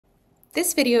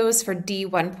This video is for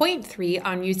D1.3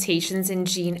 on mutations in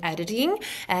gene editing,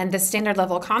 and the standard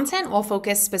level content will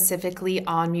focus specifically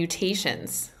on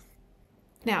mutations.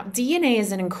 Now, DNA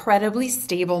is an incredibly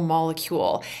stable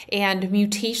molecule, and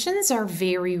mutations are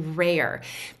very rare.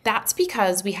 That's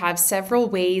because we have several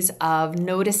ways of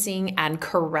noticing and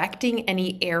correcting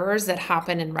any errors that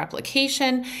happen in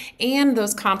replication, and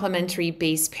those complementary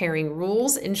base pairing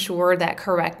rules ensure that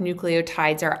correct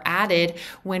nucleotides are added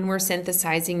when we're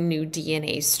synthesizing new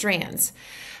DNA strands.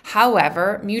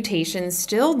 However, mutations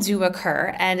still do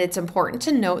occur, and it's important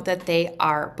to note that they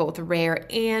are both rare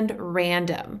and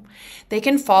random. They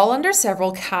can fall under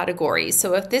several categories.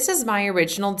 So if this is my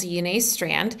original DNA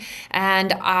strand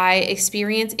and I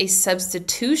experience a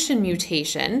substitution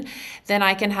mutation, then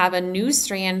I can have a new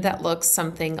strand that looks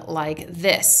something like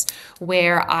this,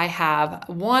 where I have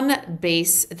one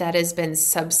base that has been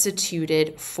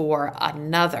substituted for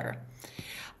another.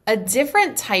 A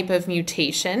different type of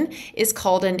mutation is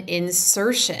called an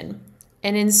insertion.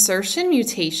 An insertion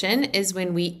mutation is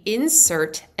when we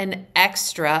insert an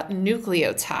extra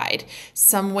nucleotide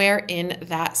somewhere in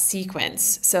that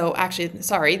sequence. So actually,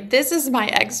 sorry, this is my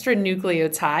extra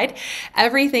nucleotide.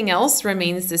 Everything else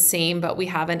remains the same, but we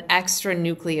have an extra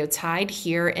nucleotide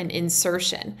here in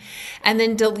insertion. And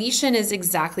then deletion is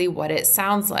exactly what it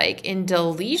sounds like. In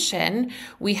deletion,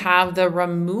 we have the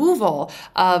removal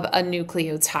of a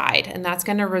nucleotide, and that's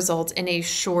going to result in a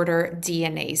shorter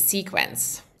DNA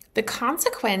sequence. The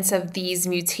consequence of these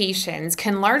mutations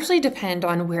can largely depend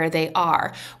on where they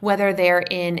are, whether they're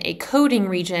in a coding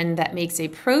region that makes a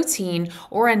protein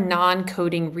or a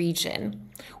non-coding region.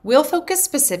 We'll focus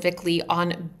specifically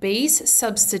on base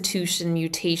substitution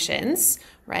mutations,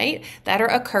 right, that are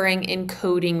occurring in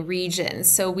coding regions.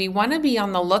 So we want to be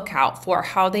on the lookout for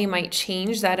how they might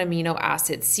change that amino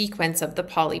acid sequence of the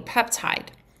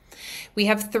polypeptide. We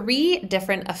have three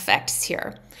different effects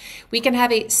here. We can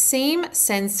have a same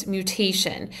sense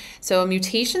mutation. So a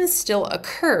mutation still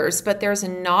occurs, but there's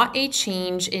not a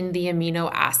change in the amino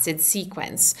acid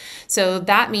sequence. So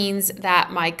that means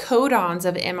that my codons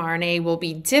of mRNA will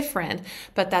be different,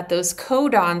 but that those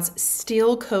codons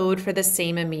still code for the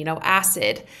same amino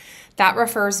acid. That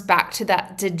refers back to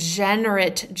that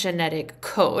degenerate genetic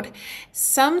code.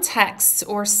 Some texts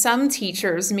or some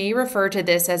teachers may refer to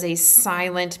this as a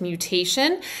silent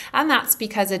mutation, and that's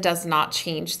because it does not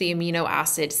change the amino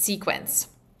acid sequence.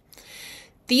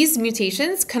 These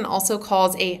mutations can also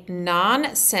cause a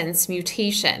nonsense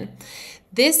mutation.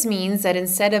 This means that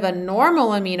instead of a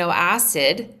normal amino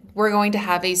acid, we're going to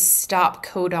have a stop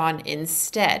codon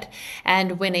instead.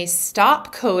 And when a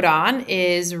stop codon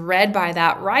is read by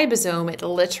that ribosome, it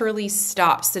literally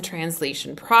stops the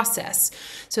translation process.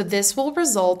 So this will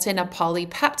result in a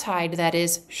polypeptide that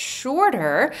is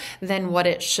shorter than what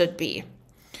it should be.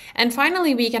 And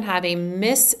finally, we can have a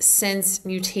missense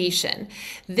mutation.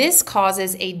 This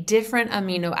causes a different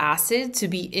amino acid to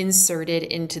be inserted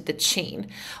into the chain.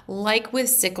 Like with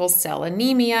sickle cell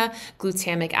anemia,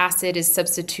 glutamic acid is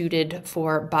substituted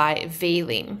for by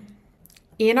valine.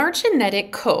 In our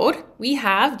genetic code,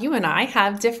 you and I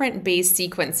have different base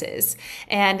sequences,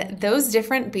 and those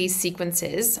different base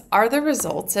sequences are the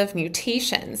results of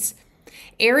mutations.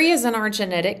 Areas in our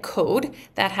genetic code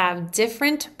that have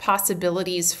different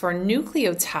possibilities for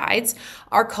nucleotides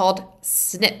are called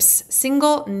SNPs,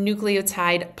 single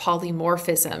nucleotide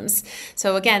polymorphisms.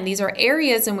 So again, these are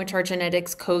areas in which our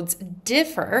genetics codes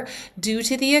differ due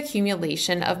to the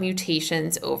accumulation of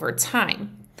mutations over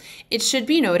time. It should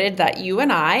be noted that you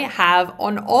and I have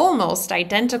an almost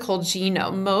identical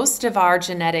genome. Most of our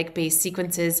genetic base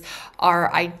sequences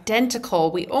are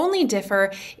identical. We only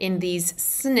differ in these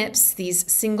SNPs, these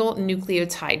single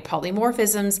nucleotide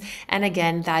polymorphisms, and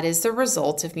again, that is the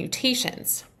result of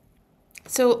mutations.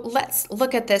 So let's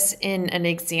look at this in an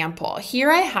example.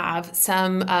 Here I have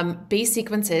some base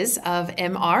sequences of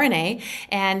mRNA,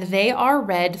 and they are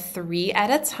read 3 at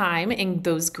a time in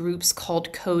those groups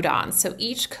called codons. So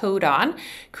each codon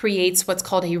creates what's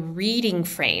called a reading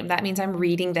frame. That means I'm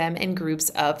reading them in groups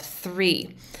of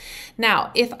 3.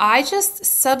 Now, if I just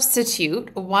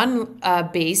substitute one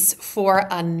base for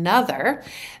another,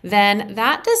 then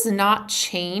that does not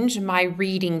change my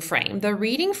reading frame. The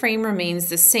reading frame remains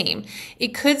the same.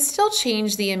 It could still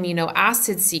change the amino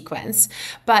acid sequence,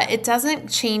 but it doesn't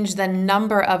change the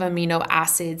number of amino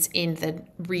acids in the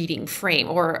reading frame,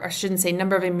 or I shouldn't say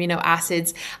number of amino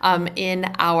acids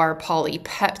in our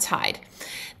polypeptide.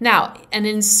 Now, an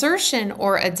insertion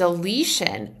or a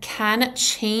deletion can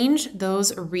change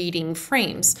those reading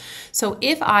frames. So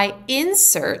if I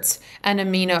insert an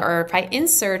amino, or if I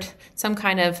insert some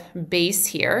kind of base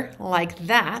here like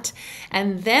that,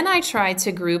 and then I try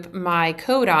to group my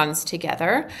codons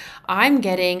together, I'm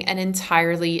getting an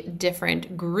entirely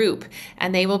different group,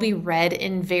 and they will be read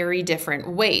in very different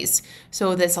ways.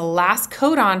 So this last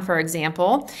codon, for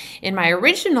example, in my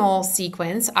original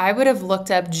sequence, I would have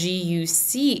looked up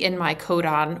GUC in my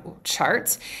codon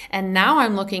chart, and now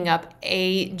I'm looking up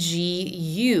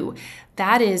AGU.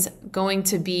 That is going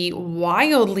to be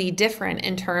wildly different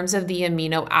in terms of the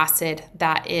amino acid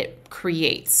that it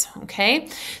creates, okay?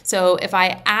 So if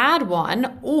I add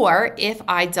one or if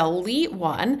I delete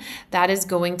one, that is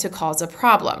going to cause a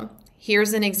problem.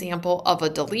 Here's an example of a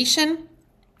deletion.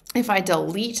 If I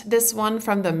delete this one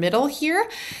from the middle here,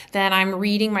 then I'm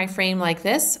reading my frame like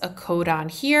this, a codon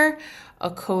here, a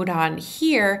codon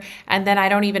here, and then I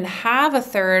don't even have a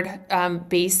third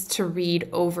base to read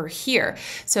over here.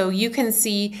 So you can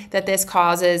see that this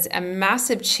causes a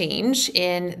massive change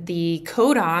in the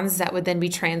codons that would then be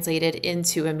translated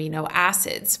into amino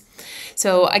acids.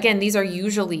 So again, these are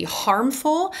usually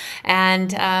harmful,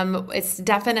 and it's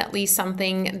definitely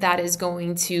something that is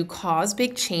going to cause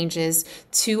big changes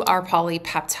to our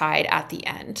polypeptide at the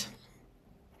end.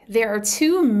 There are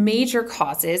two major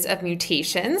causes of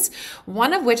mutations,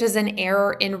 one of which is an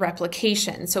error in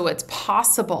replication. So it's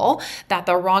possible that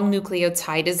the wrong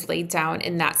nucleotide is laid down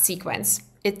in that sequence.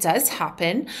 It does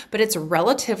happen, but it's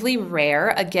relatively rare,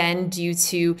 again, due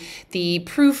to the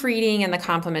proofreading and the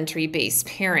complementary base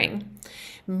pairing.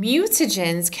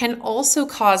 Mutagens can also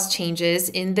cause changes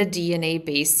in the DNA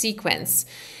base sequence.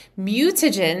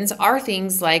 Mutagens are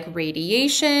things like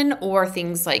radiation or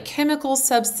things like chemical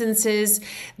substances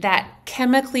that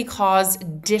chemically cause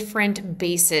different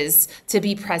bases to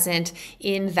be present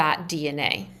in that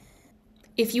DNA.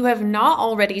 If you have not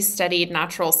already studied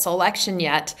natural selection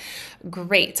yet,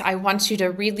 great. I want you to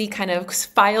really kind of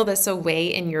file this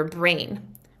away in your brain.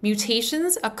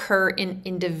 Mutations occur in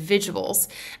individuals,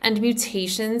 and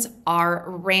mutations are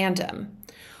random.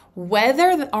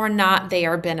 Whether or not they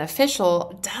are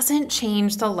beneficial doesn't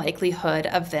change the likelihood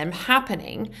of them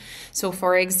happening. So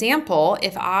for example,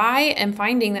 if I am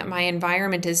finding that my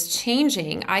environment is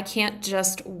changing, I can't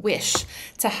just wish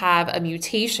to have a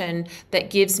mutation that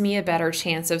gives me a better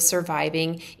chance of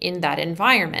surviving in that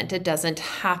environment. It doesn't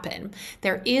happen.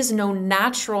 There is no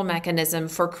natural mechanism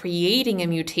for creating a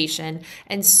mutation,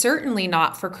 and certainly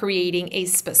not for creating a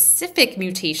specific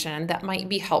mutation that might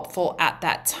be helpful at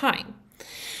that time.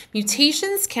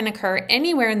 Mutations can occur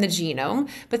anywhere in the genome,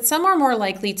 but some are more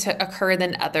likely to occur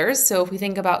than others. So if we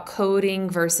think about coding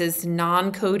versus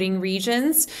non-coding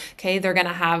regions, okay, they're going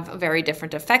to have very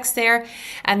different effects there.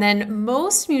 And then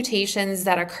most mutations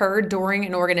that occur during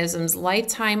an organism's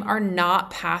lifetime are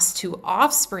not passed to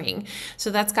offspring. So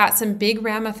that's got some big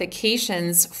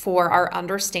ramifications for our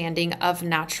understanding of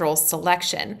natural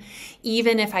selection.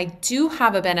 Even if I do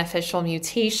have a beneficial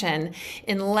mutation,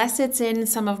 unless it's in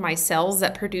some of my cells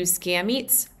that produce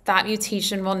gametes, that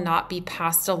mutation will not be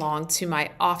passed along to my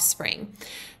offspring.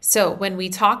 So when we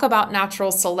talk about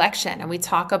natural selection and we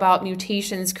talk about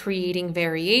mutations creating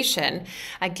variation,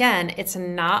 again, it's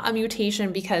not a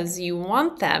mutation because you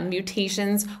want them.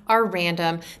 Mutations are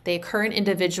random. They occur in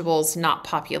individuals, not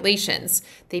populations.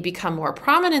 They become more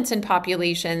prominent in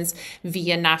populations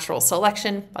via natural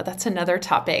selection, but that's another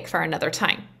topic for another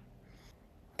time.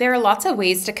 There are lots of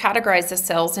ways to categorize the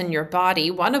cells in your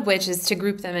body, one of which is to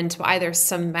group them into either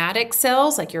somatic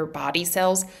cells, like your body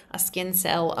cells, a skin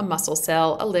cell, a muscle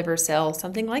cell, a liver cell,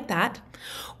 something like that,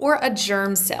 or a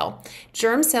germ cell.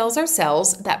 Germ cells are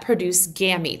cells that produce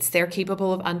gametes. They're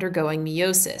capable of undergoing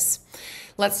meiosis.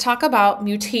 Let's talk about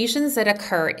mutations that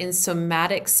occur in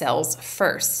somatic cells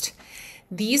first.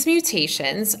 These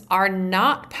mutations are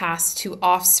not passed to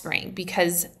offspring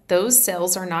because those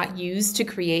cells are not used to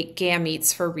create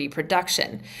gametes for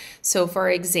reproduction. So for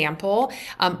example,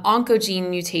 oncogene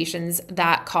mutations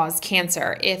that cause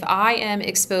cancer. If I am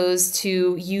exposed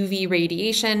to UV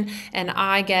radiation and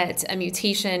I get a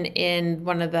mutation in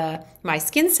one of my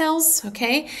skin cells,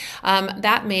 okay,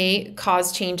 that may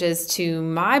cause changes to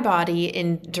my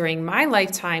body during my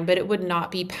lifetime, but it would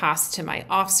not be passed to my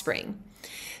offspring.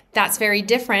 That's very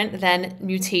different than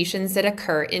mutations that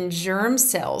occur in germ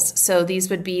cells. So these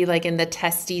would be like in the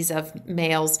testes of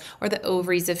males or the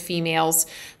ovaries of females,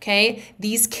 okay?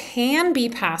 These can be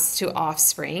passed to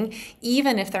offspring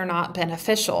even if they're not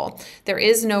beneficial. There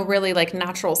is no really like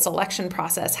natural selection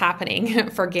process happening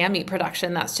for gamete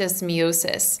production. That's just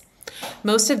meiosis.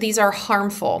 Most of these are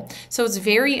harmful, so it's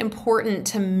very important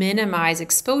to minimize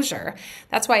exposure.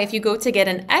 That's why if you go to get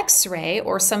an X-ray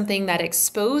or something that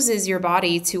exposes your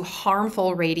body to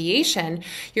harmful radiation,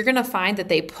 you're going to find that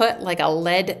they put like a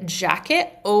lead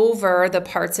jacket over the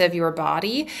parts of your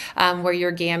body where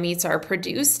your gametes are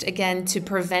produced, again, to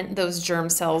prevent those germ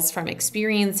cells from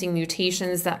experiencing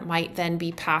mutations that might then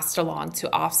be passed along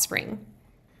to offspring.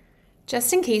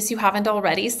 Just in case you haven't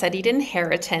already studied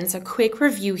inheritance, a quick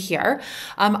review here.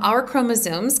 Our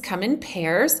chromosomes come in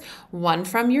pairs, one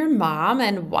from your mom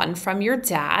and one from your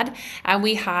dad, and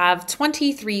we have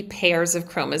 23 pairs of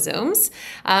chromosomes,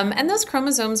 and those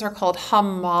chromosomes are called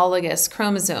homologous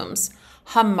chromosomes.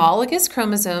 Homologous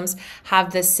chromosomes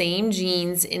have the same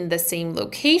genes in the same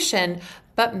location,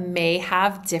 but may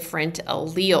have different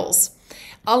alleles.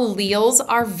 Alleles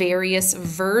are various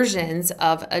versions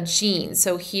of a gene.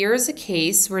 So here's a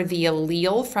case where the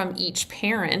allele from each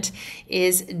parent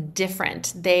is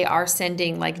different. They are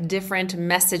sending like different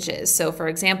messages. So for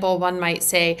example, one might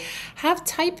say, have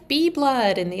type B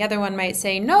blood, and the other one might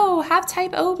say, no, have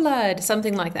type O blood,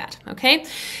 something like that, okay?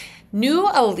 New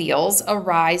alleles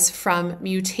arise from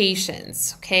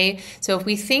mutations, okay? So if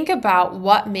we think about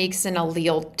what makes an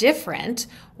allele different,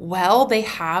 well, they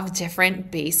have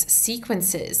different base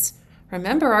sequences.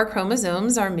 Remember, our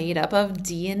chromosomes are made up of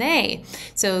DNA.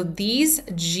 So these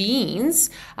genes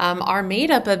are made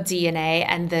up of DNA,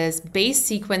 and the base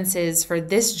sequences for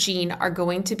this gene are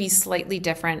going to be slightly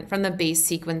different from the base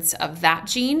sequence of that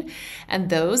gene. And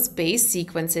those base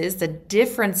sequences, the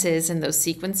differences in those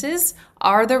sequences,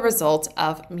 are the result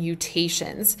of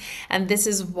mutations. And this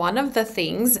is one of the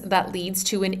things that leads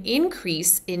to an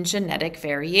increase in genetic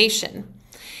variation.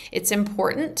 It's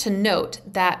important to note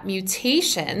that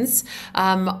mutations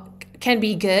can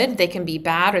be good, they can be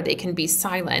bad, or they can be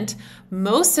silent.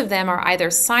 Most of them are either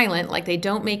silent, like they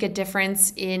don't make a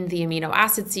difference in the amino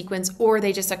acid sequence, or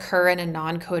they just occur in a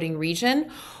non-coding region,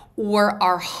 or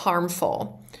are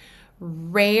harmful.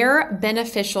 Rare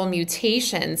beneficial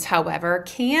mutations, however,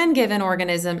 can give an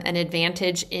organism an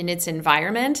advantage in its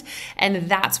environment, and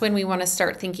that's when we want to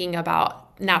start thinking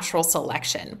about natural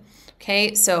selection.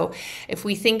 Okay, so if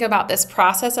we think about this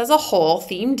process as a whole,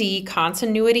 theme D,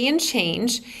 continuity and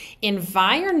change,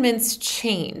 environments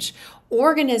change.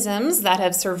 Organisms that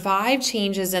have survived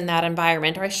changes in that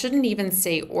environment, or I shouldn't even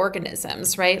say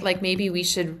organisms, right? Like maybe we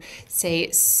should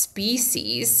say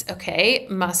species, okay,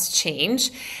 must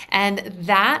change. And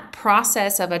that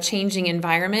process of a changing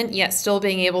environment, yet still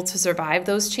being able to survive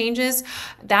those changes,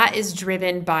 that is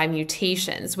driven by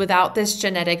mutations. Without this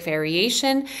genetic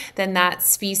variation, then that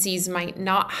species might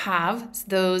not have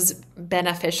those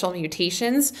beneficial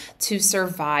mutations to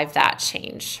survive that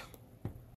change.